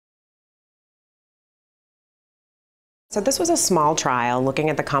So this was a small trial looking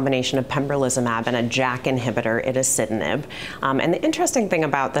at the combination of Pembrolizumab and a JAK inhibitor, Itacitinib. And the interesting thing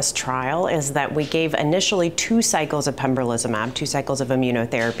about this trial is that we gave initially 2 cycles of Pembrolizumab, 2 cycles of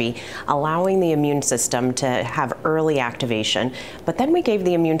immunotherapy, allowing the immune system to have early activation. But then we gave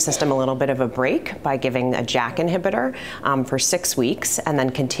the immune system a little bit of a break by giving a JAK inhibitor for 6 weeks and then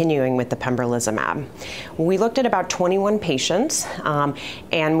continuing with the Pembrolizumab. We looked at about 21 patients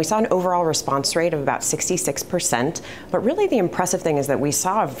and we saw an overall response rate of about 66%. But really the impressive thing is that we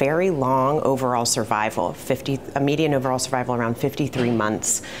saw a very long overall survival, a median overall survival around 53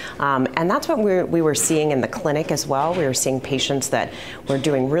 months. And that's what we were seeing in the clinic as well. We were seeing patients that were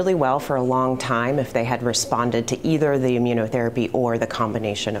doing really well for a long time if they had responded to either the immunotherapy or the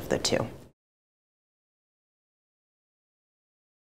combination of the 2.